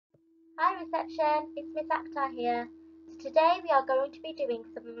Hi reception, it's Miss Akhtar here. So today we are going to be doing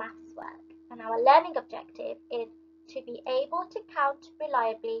some maths work and our learning objective is to be able to count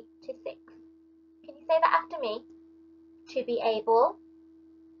reliably to 6. Can you say that after me? To be able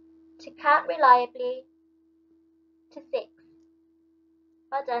to count reliably to 6.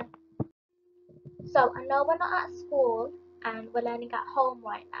 Well done. So I know we're not at school and we're learning at home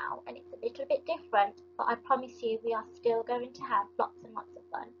right now and it's a little bit different, but I promise you we are still going to have lots and lots of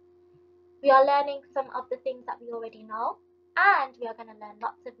fun. We are learning some of the things that we already know and we are going to learn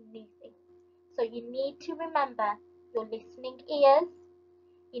lots of new things. So you need to remember your listening ears,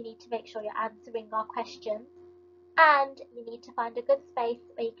 you need to make sure you're answering our questions, and you need to find a good space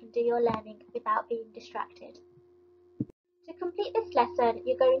where you can do your learning without being distracted. To complete this lesson,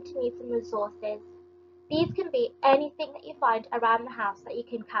 you're going to need some resources. These can be anything that you find around the house that you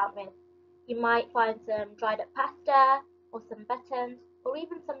can count with. You might find some dried up pasta, or some buttons, or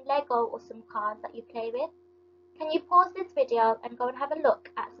even some Lego or some cars that you play with. Can you pause this video and go and have a look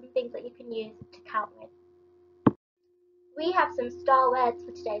at some things that you can use to count with? We have some star words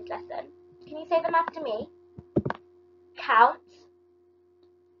for today's lesson. Can you say them after me? Count.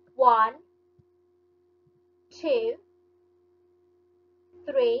 1, 2,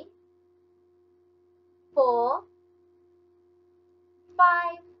 3, 4,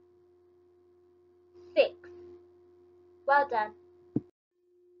 5, 6. Well done.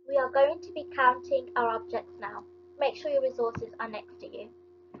 We are going to be counting our objects now. Make sure your resources are next to you.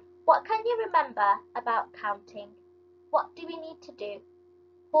 What can you remember about counting? What do we need to do?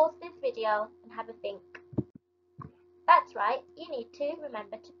 Pause this video and have a think. That's right, you need to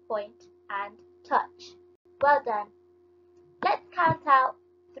remember to point and touch. Well done. Let's count out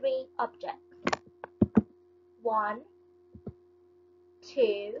 3 objects. 1,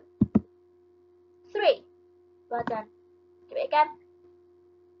 2, 3. Well done. Do it again.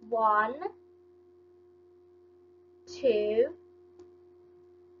 1, 2,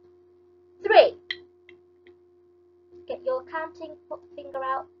 3. Get your counting finger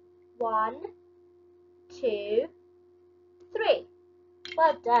out. 1, 2, 3.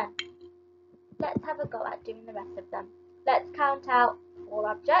 Well done. Let's have a go at doing the rest of them. Let's count out 4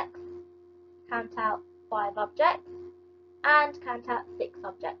 objects, count out 5 objects, and count out 6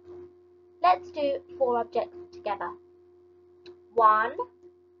 objects. Let's do 4 objects together. 1,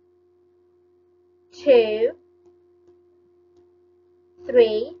 2,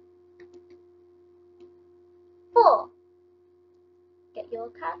 3, 4. Get your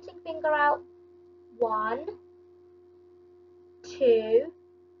counting finger out. 1, 2,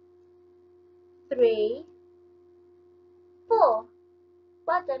 3, 4.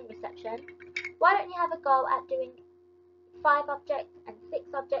 Well done, reception. Why don't you have a go at doing 5 objects and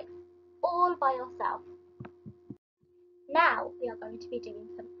 6 objects all by yourself? Now we are going to be doing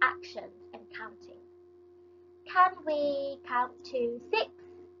some actions and counting. Can we count to 6?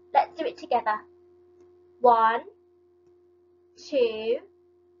 Let's do it together. 1, 2,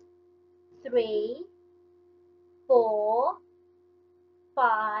 3, 4,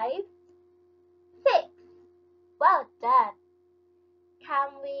 5, 6. Well done. Can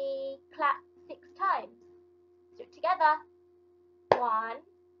we clap 6 times? Let's do it together. 1,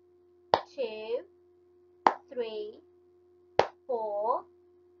 2, 3, 4,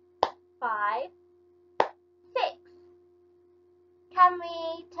 5, 6. Can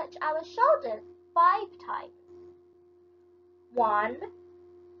we touch our shoulders 5 times? 1,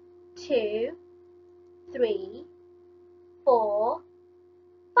 2, 3, 4,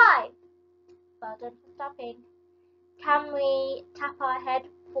 5. Well done for stopping. Can we tap our head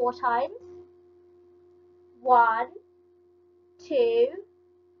 4 times? 1, 2,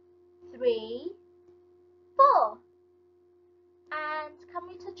 3, 4. And can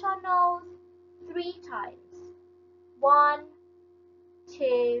we touch our nose 3 times? 1,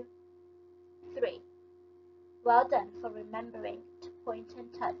 2, 3. Well done for remembering to point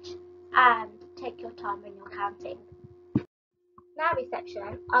and touch and take your time when you're counting. Now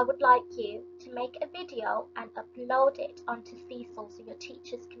reception, I would like you to make a video and upload it onto Cecil so your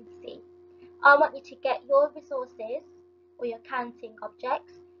teachers can see. I want you to get your resources or your counting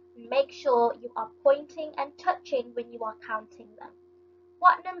objects and make sure you are pointing and touching when you are counting them.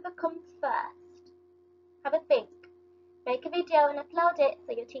 What number comes first? Have a think. Make a video and upload it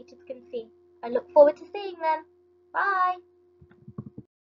so your teachers can see. I look forward to seeing them. Bye!